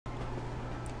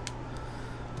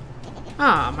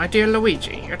Ah, my dear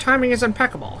Luigi, your timing is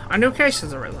impeccable. A new case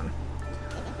has arisen.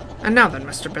 And now then,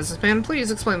 Mr. Businessman, please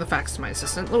explain the facts to my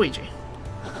assistant, Luigi.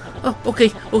 Oh,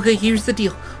 okay, here's the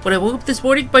deal. When I woke up this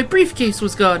morning, my briefcase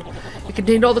was gone. It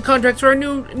contained all the contracts for our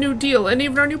new deal, and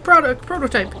even our new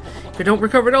prototype. If I don't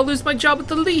recover it, I'll lose my job at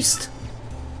the least.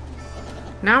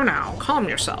 Now, calm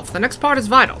yourself. The next part is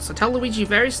vital, so tell Luigi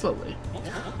very slowly.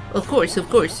 Of course.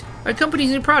 Our company's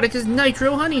new product is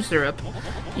nitro honey syrup.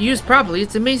 Used properly,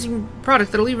 it's an amazing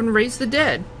product that'll even raise the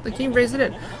dead. They can't raise the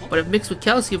dead. But if mixed with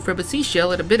calcium from a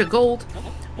seashell and a bit of gold,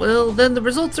 well, then the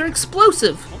results are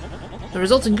explosive. The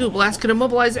resulting goo blast could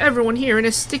immobilize everyone here in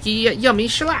a sticky yet yummy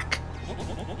shellac.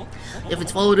 If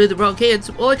it's followed in the wrong hands,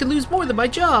 well, I could lose more than my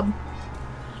job.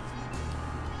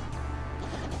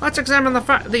 Let's examine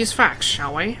these facts,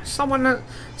 shall we? Someone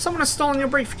has stolen your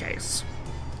briefcase.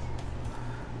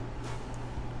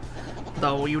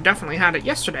 Though you definitely had it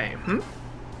yesterday,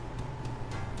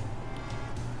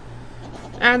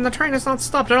 And the train has not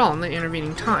stopped at all in the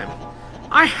intervening time.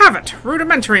 I have it!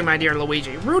 Rudimentary, my dear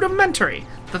Luigi. Rudimentary!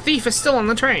 The thief is still on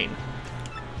the train.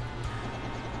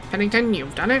 Pennington,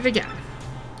 you've done it again.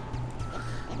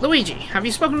 Luigi, have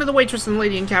you spoken to the waitress and the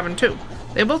lady in cabin 2?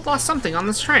 They both lost something on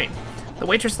this train. The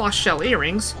waitress lost shell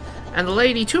earrings, and the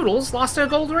lady Toodles lost a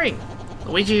gold ring.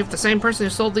 Luigi, if the same person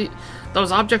who sold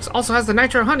those objects also has the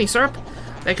nitro honey syrup,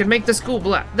 they could make this goo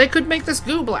blast. They could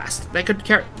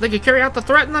carry out the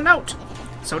threat in the note.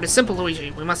 So it is simple, Luigi.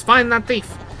 We must find that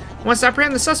thief. We must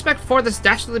apprehend the suspect before this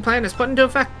dastardly plan is put into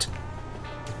effect.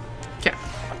 Okay.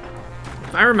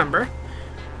 If I remember,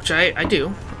 which I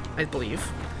do, I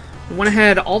believe, we went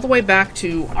ahead all the way back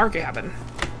to our cabin.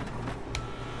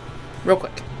 Real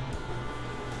quick.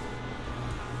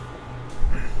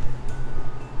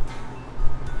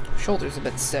 Shoulder's a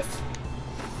bit stiff.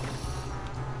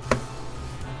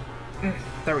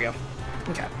 There we go.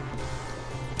 Okay.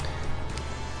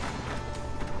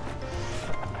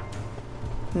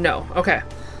 No. Okay.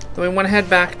 Then we went ahead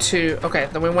back to... Okay,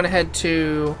 then we went ahead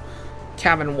to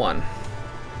cabin 1.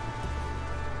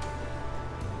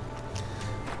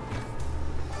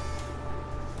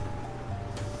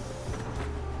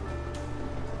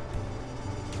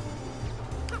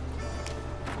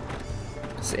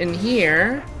 So in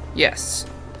here... Yes.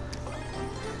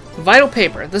 Vital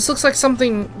paper. This looks like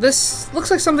something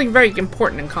very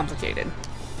important and complicated.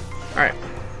 Alright.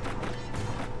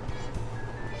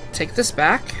 Take this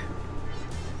back.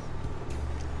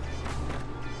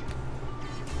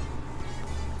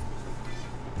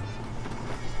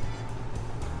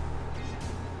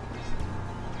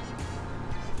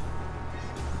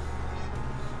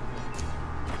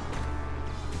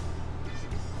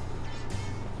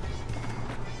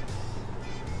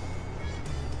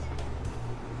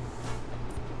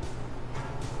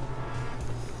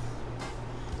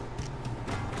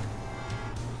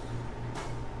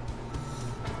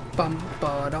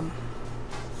 Bum-ba-dum.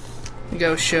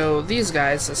 Go show these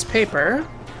guys this paper.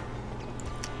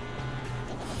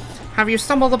 Have you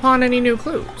stumbled upon any new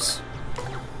clues?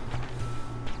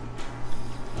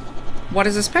 What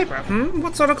is this paper?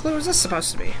 What sort of clue is this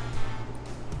supposed to be?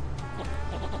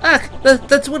 Ah,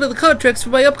 that's one of the contracts for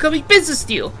my upcoming business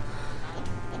deal.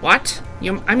 What?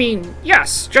 I mean,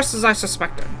 yes, just as I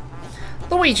suspected.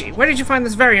 Luigi, where did you find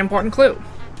this very important clue?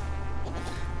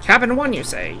 Cabin 1, you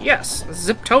say? Yes,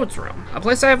 Zip Toad's room, a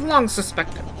place I have long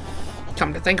suspected.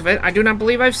 Come to think of it, I do not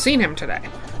believe I've seen him today.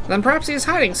 Then perhaps he is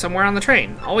hiding somewhere on the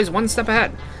train, always one step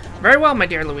ahead. Very well, my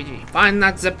dear Luigi, find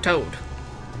that Zip Toad.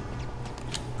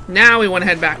 Now we want to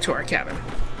head back to our cabin.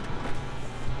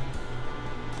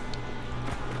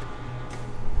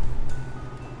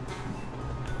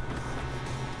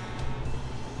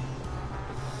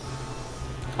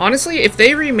 Honestly, if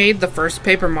they remade the first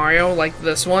Paper Mario like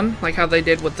this one, like how they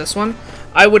did with this one,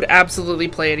 I would absolutely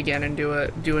play it again and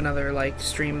do another like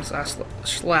stream slash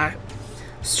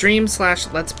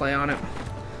let's play on it.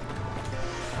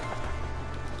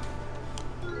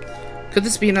 Could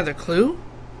this be another clue?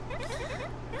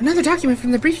 Another document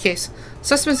from the briefcase.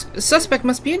 Suspect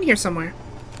must be in here somewhere.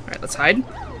 Alright, let's hide.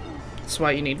 That's why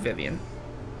you need Vivian.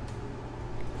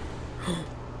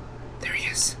 There he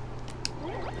is.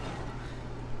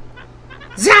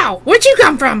 Zao! Where'd you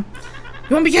come from?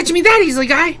 You won't be catching me that easily,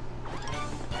 guy!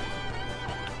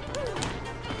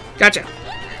 Gotcha.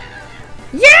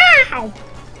 Yeah!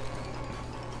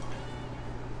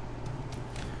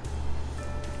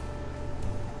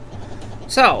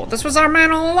 So, this was our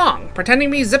man all along, pretending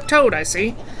to be Zip Toad, I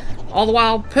see. All the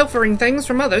while pilfering things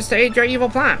from others to aid your evil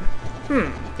plan.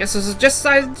 Guess this is just as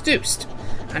I deduced.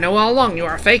 I know all along you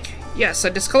are a fake. Yes,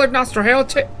 a discolored nostril hair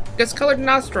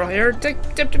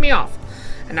tipped me off.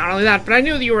 And not only that, but I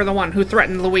knew that you were the one who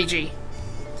threatened Luigi.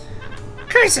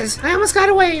 Curses! I almost got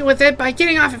away with it by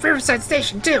getting off at Riverside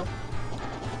Station, too.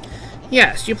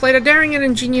 Yes, you played a daring and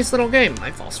ingenious little game,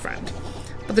 my false friend.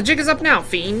 But the jig is up now,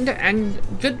 fiend, and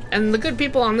the good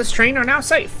people on this train are now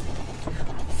safe.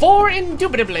 For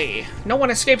indubitably, no one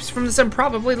escapes from this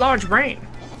improbably large brain.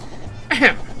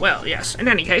 Ahem. Well, yes, in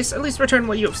any case, at least return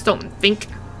what you have stolen, Fink.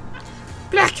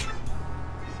 Black!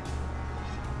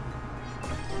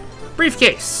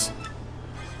 Briefcase.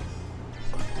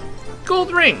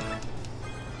 Gold ring.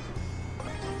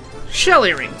 Shell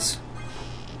earrings.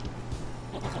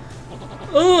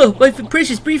 Oh, my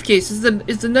precious briefcase. Is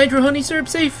the nitro honey syrup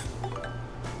safe?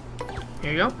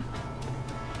 Here you go.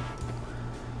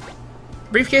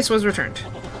 Briefcase was returned.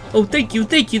 Oh, thank you.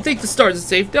 Thank the stars are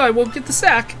safe. Now I won't get the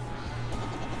sack.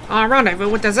 Our rendezvous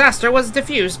with disaster was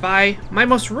diffused by my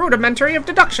most rudimentary of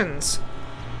deductions.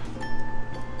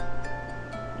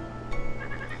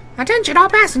 Attention all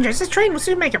passengers, this train will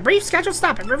soon make a brief scheduled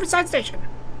stop at Riverside Station.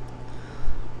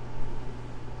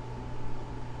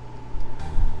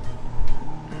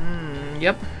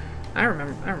 Yep. I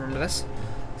remember this.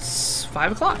 It's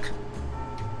 5 o'clock.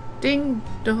 Ding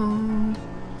dong.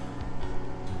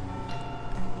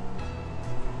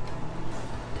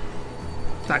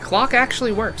 That clock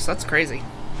actually works. That's crazy.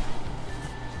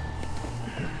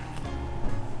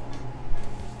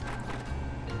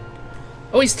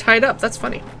 Oh, he's tied up. That's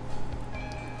funny.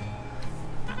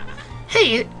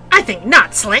 Hey, I think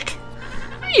not, Slick.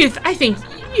 You think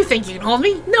you can hold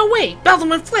me? No way. Belden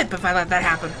would flip if I let that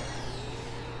happen.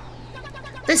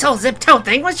 This whole zip toad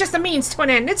thing was just a means to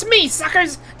an end. It's me,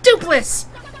 suckers! Dupless!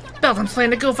 Beldam's plan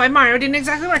to go fight Mario didn't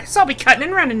exactly work, so I'll be cutting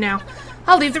and running now.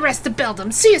 I'll leave the rest to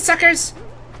Beldam. See you, suckers!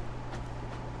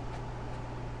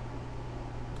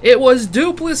 It was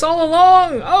Dupless all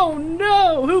along! Oh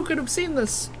no! Who could have seen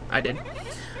this? I did.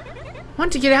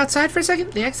 Want to get outside for a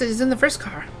second? The exit is in the first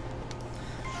car.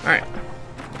 Alright.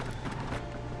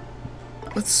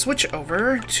 Let's switch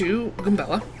over to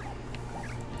Goombella.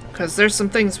 Because there's some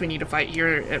things we need to fight here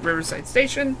at Riverside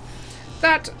Station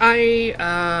that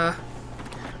I'll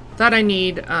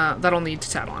need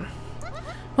to tab on.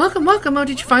 Welcome, welcome. Oh,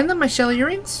 did you find them? My shell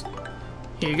earrings?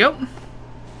 Here you go.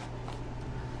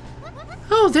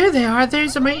 Oh, there they are.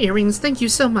 There's my earrings. Thank you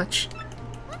so much.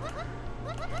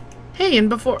 Hey, and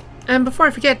before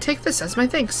I forget, take this as my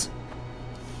thanks.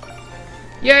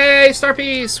 Yay, star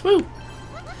piece! Woo!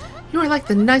 You are like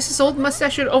the nicest old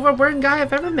mustached overburdened guy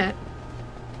I've ever met.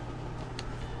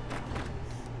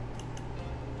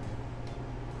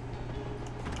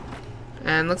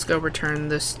 And let's go return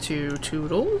this to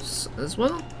Toodles as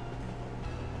well.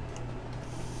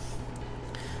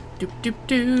 Doop doop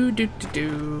doo doop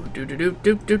doo doo doo doo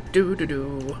doop doop doo doo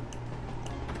doo.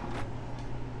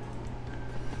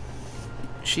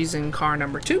 She's in car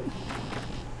number 2.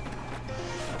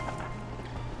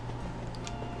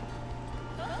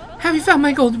 Have you found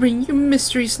my gold ring, you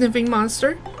mystery-sniffing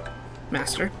monster?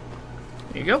 Master.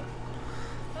 There you go.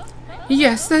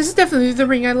 Yes, that is definitely the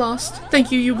ring I lost.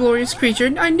 Thank you, you glorious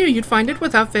creature. I knew you'd find it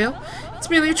without fail. It's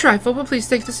merely a trifle, but please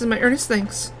take this as my earnest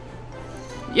thanks.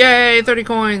 Yay, 30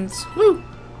 coins. Woo!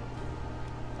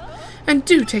 And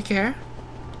do take care.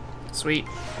 Sweet.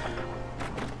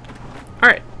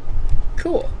 Alright.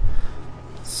 Cool.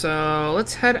 So,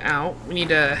 let's head out. We need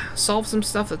to solve some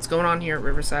stuff that's going on here at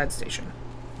Riverside Station.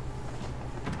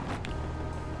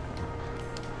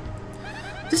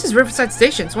 This is Riverside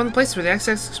Station. It's one of the places where the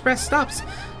XX Express stops.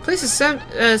 The place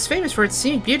is famous for its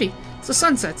scenic beauty. It's the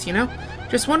sunsets, you know?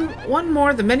 Just one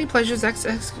more of the many pleasures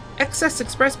XS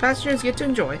Express passengers get to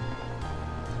enjoy.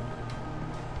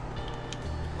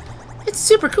 It's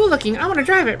super cool looking. I want to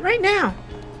drive it right now.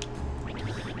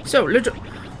 So, Little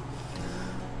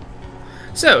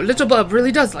Bub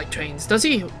really does like trains, does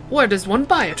he? Where does one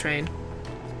buy a train?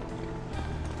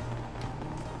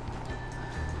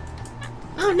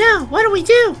 Oh no, what do we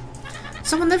do?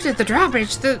 Someone lifted the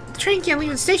drawbridge. The train can't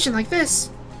leave the station like this.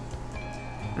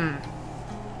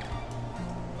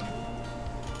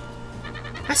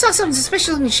 I saw some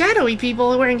suspiciously shadowy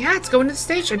people wearing hats going to the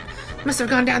station. Must have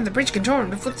gone down the bridge control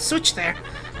room to flip the switch there.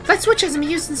 That switch hasn't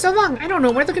been used in so long. I don't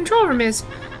know where the control room is.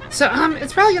 So,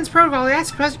 it's probably against protocol to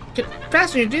ask a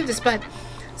passenger to do this, but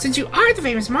since you are the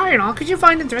famous Mario and all, could you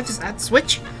find and thread that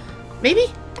switch? Maybe?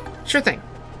 Sure thing.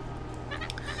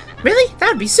 Really? That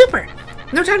would be super!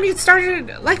 No time to get started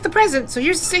like the present, so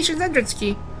here's the station's entrance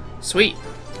key. Sweet.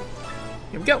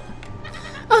 Here we go.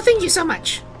 Oh, thank you so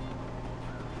much.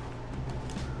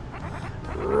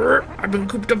 I've been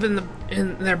cooped up in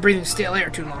there breathing stale air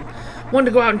too long. Wanted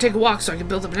to go out and take a walk so I could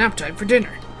build up an appetite for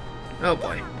dinner. Oh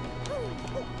boy.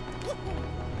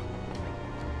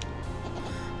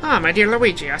 Ah, my dear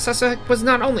Luigi, our suspect was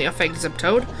not only a fake zip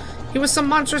toad, He was some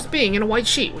monstrous being in a white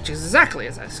sheet, which is exactly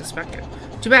as I suspected.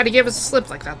 Too bad he gave us a slip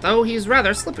like that, though. He's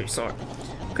rather a slippery sort.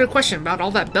 Got a question about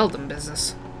all that Beldam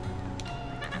business.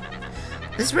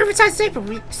 This is Riverside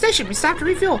Station. We stopped to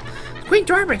refuel. Quaint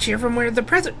drawbridge here from where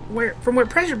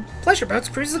pleasure boats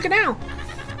cruise the canal.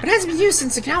 But it hasn't been used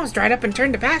since the canal was dried up and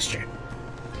turned to pasture.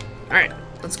 Alright,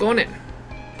 let's go on in.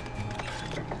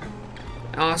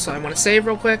 Also, I want to save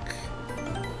real quick.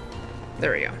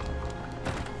 There we go.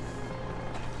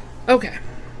 Okay.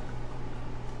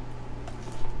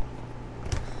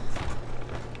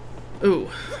 Ooh.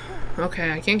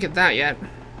 Okay, I can't get that yet.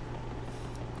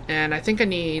 And I think I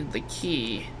need the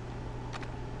key.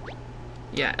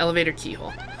 Yeah, elevator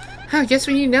keyhole. I guess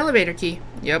we need an elevator key.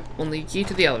 Yep, we'll need a key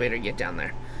to the elevator to get down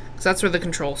there. Because that's where the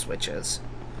control switch is.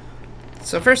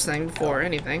 So first thing, before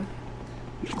anything,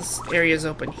 this area is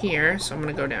open here, so I'm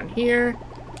going to go down here.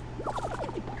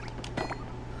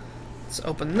 Let's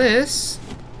open this.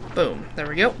 Boom, there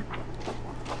we go.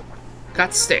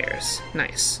 Got stairs.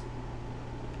 Nice.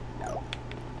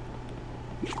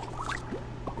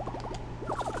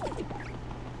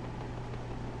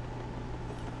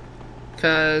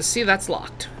 Because, see, that's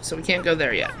locked. So we can't go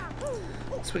there yet.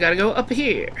 So we gotta go up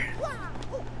here.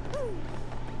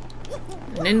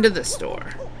 And into this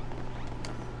door.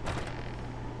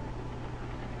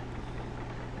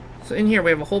 So in here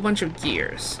we have a whole bunch of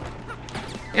gears.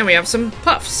 And we have some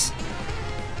puffs.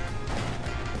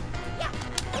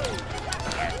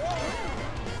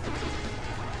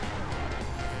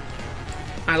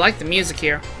 I like the music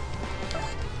here.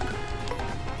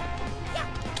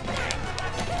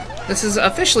 This has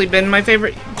officially been my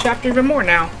favorite chapter even more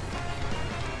now.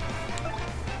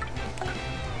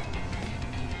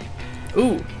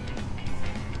 Ooh.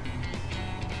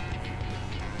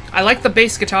 I like the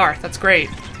bass guitar. That's great.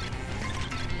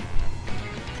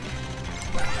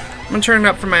 I'm gonna turn it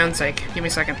up for my own sake. Give me a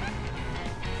second.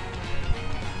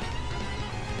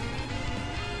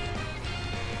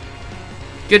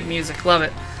 Good music. Love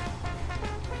it.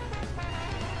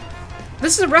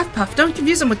 This is a rough puff. Don't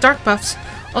confuse them with dark puffs.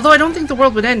 Although I don't think the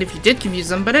world would end if you did confuse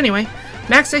them, but anyway.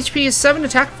 Max HP is 7,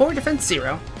 attack 4, defense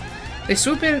 0. They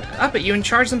swoop in up at you and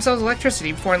charge themselves with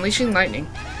electricity before unleashing lightning.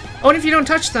 Oh, and if you don't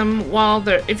touch them while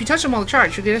they're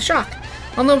charged, you'll get a shock.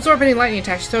 And they'll absorb any lightning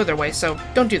attacks you throw their way, so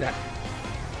don't do that.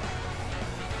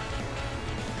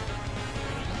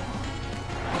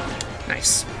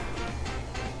 Nice.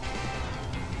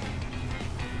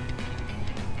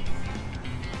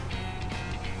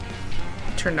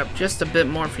 Turned up just a bit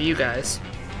more for you guys.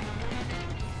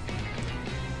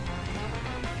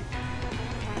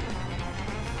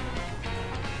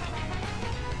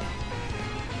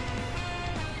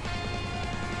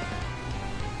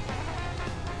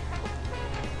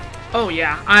 Oh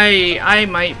yeah, I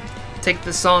might take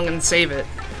this song and save it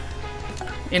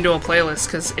into a playlist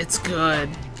because it's good.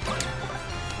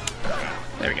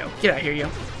 There we go. Get out of here, yo.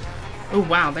 Oh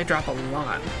wow, they drop a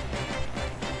lot.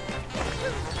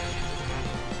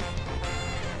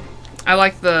 I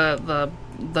like the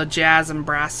jazz and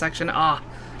brass section. Ah,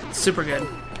 super good.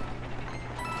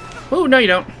 Oh no, you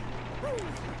don't.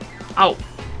 Ow.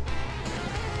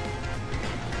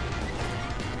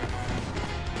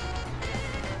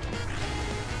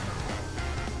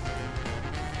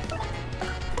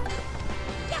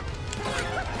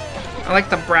 I like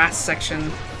the brass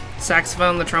section.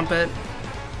 Saxophone, the trumpet,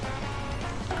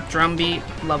 drum beat,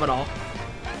 love it all.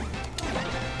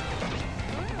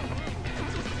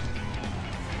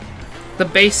 The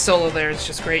bass solo there is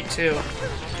just great too.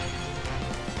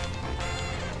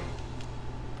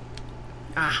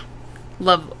 Ah,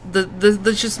 love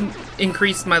this just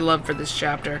increased my love for this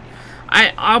chapter.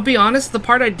 I'll be honest, the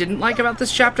part I didn't like about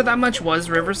this chapter that much was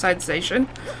Riverside Station,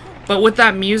 but with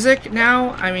that music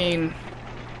now, I mean.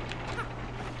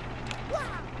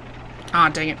 Ah,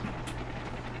 dang it.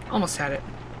 Almost had it.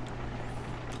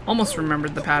 Almost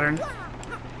remembered the pattern.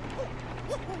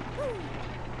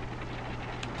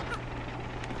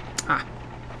 Ah.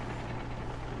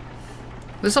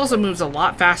 This also moves a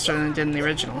lot faster than it did in the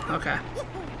original. Okay.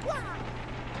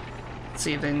 Let's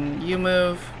see, then you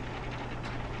move.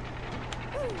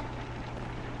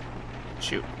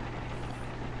 Shoot.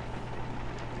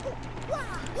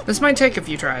 This might take a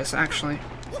few tries, actually.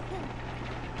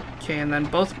 Okay, and then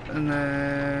both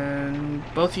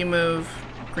you move.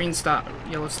 Green stop,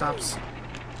 yellow stops.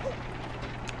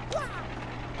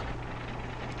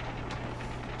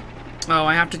 Oh,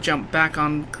 I have to jump back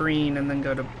on green and then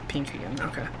go to pink again.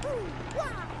 Okay.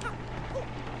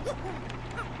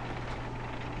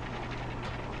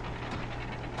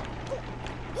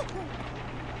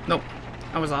 Nope,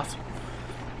 I was off.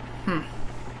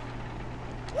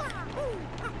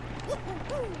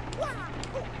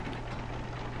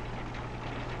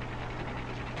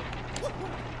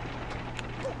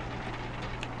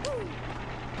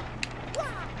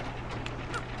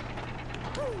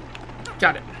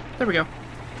 Got it. There we go.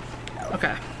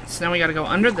 Okay. So now we gotta go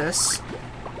under this.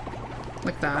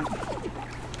 Like that.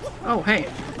 Oh, hey.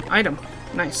 Item.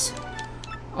 Nice.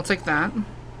 I'll take that.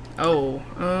 Oh,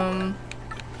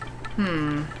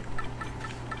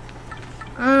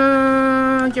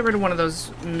 get rid of one of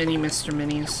those mini Mr.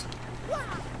 Minis.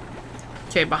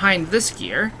 Okay, behind this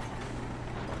gear,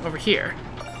 over here,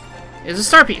 is a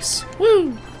star piece.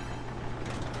 Woo!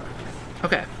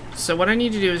 Okay, so what I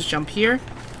need to do is jump here,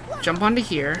 jump onto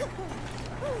here,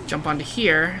 jump onto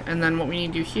here, and then what we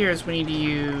need to do here is we need to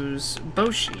use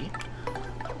Boshi.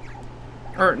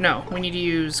 Or, no, we need to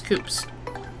use Coops.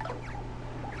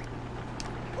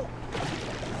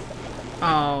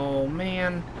 Oh,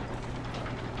 man.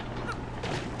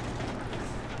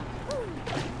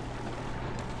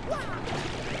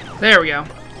 There we go.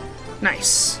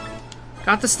 Nice.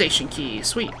 Got the station key.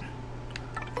 Sweet.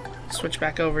 Switch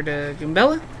back over to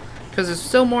Goombella, because there's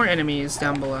still more enemies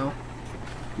down below.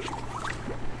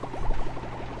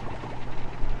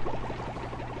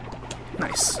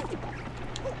 Nice.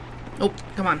 Oh,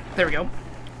 come on. There we go.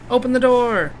 Open the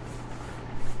door!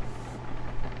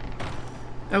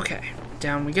 Okay.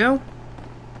 Down we go.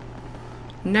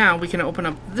 Now we can open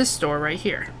up this door right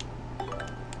here.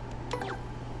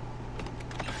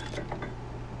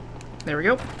 There we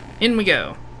go. In we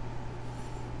go.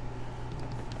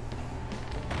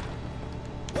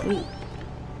 Ooh.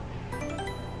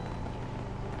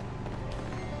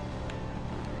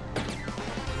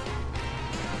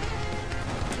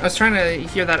 I was trying to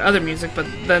hear that other music, but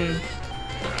then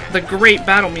the great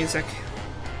battle music.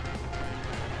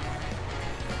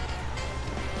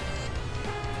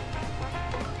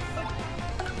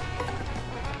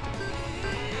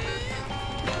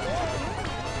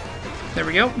 There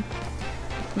we go.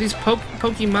 These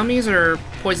pokey mummies or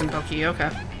poison pokey? Okay.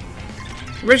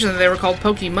 Originally they were called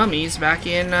pokey mummies back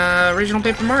in original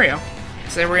Paper Mario,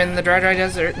 because they were in the Dry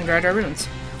Desert and Dry Ruins.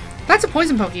 That's a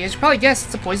poison pokey. As you probably guessed,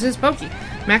 it's a poisonous pokey.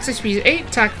 Max HP is 8,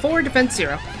 attack 4, defense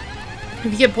 0. If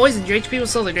you get poisoned, your HP will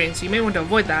slowly drain, so you may want to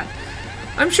avoid that.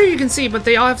 I'm sure you can see, but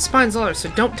they all have spines all over, so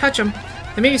don't touch them.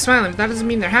 They may be smiling, but that doesn't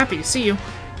mean they're happy to see you.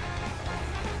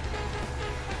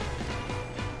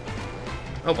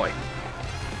 Oh boy.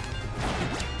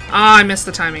 Ah, I missed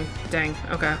the timing. Dang.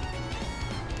 Okay.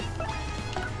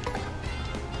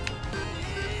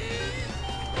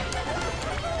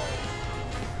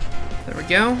 There we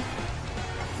go.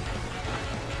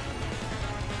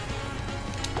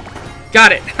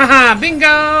 Got it! Haha!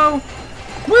 Bingo!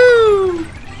 Woo!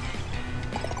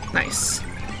 Nice.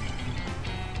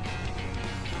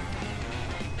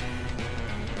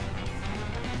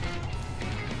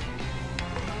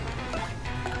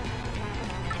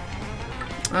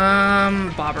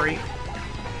 Bobbery.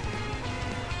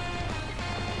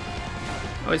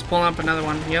 Oh, he's pulling up another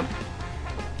one. Yep.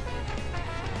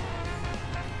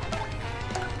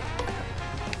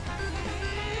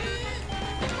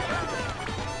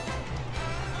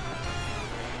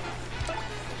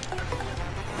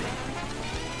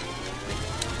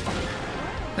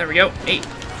 There we go. 8.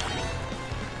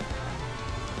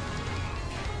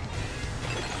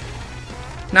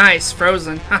 Nice.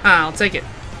 Frozen. Haha, I'll take it.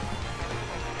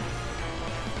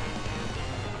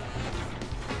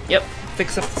 Yep.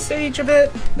 Fix up the stage a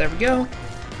bit. There we go.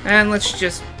 And let's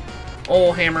just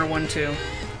old hammer 1, 2.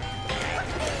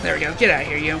 There we go. Get out of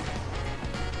here, you.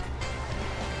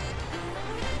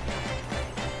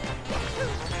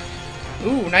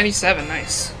 Ooh, 97.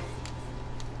 Nice.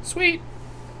 Sweet.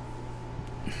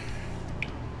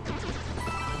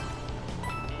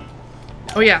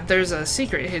 Oh yeah, there's a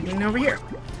secret hidden over here.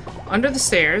 Under the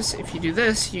stairs, if you do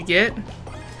this, you get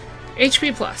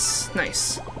HP plus.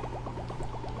 Nice.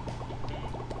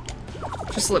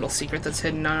 Just a little secret that's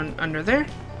hidden under there.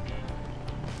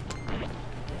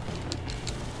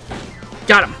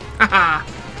 Got him! Haha!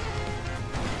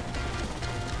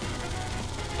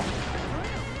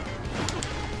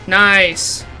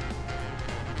 Nice!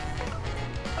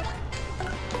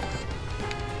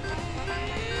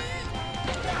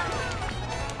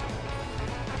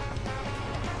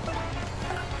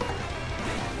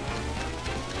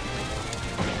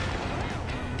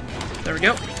 There we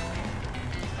go.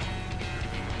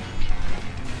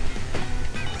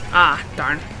 Ah,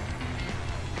 darn.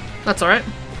 That's alright.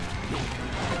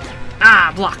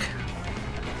 Ah, block.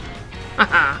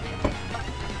 Haha.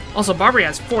 Also, Barbary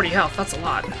has 40 health. That's a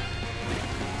lot.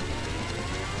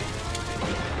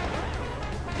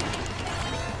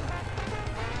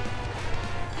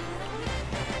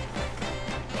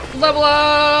 Level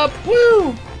up!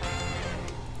 Woo!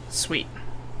 Sweet.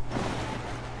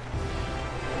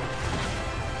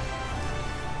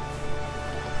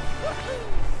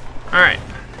 Alright.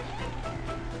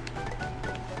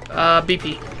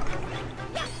 BP.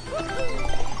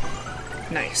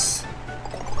 Nice.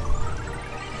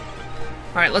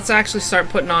 Alright, let's actually start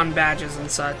putting on badges and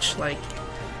such, like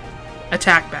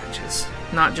attack badges,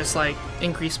 not just like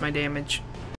increase my damage.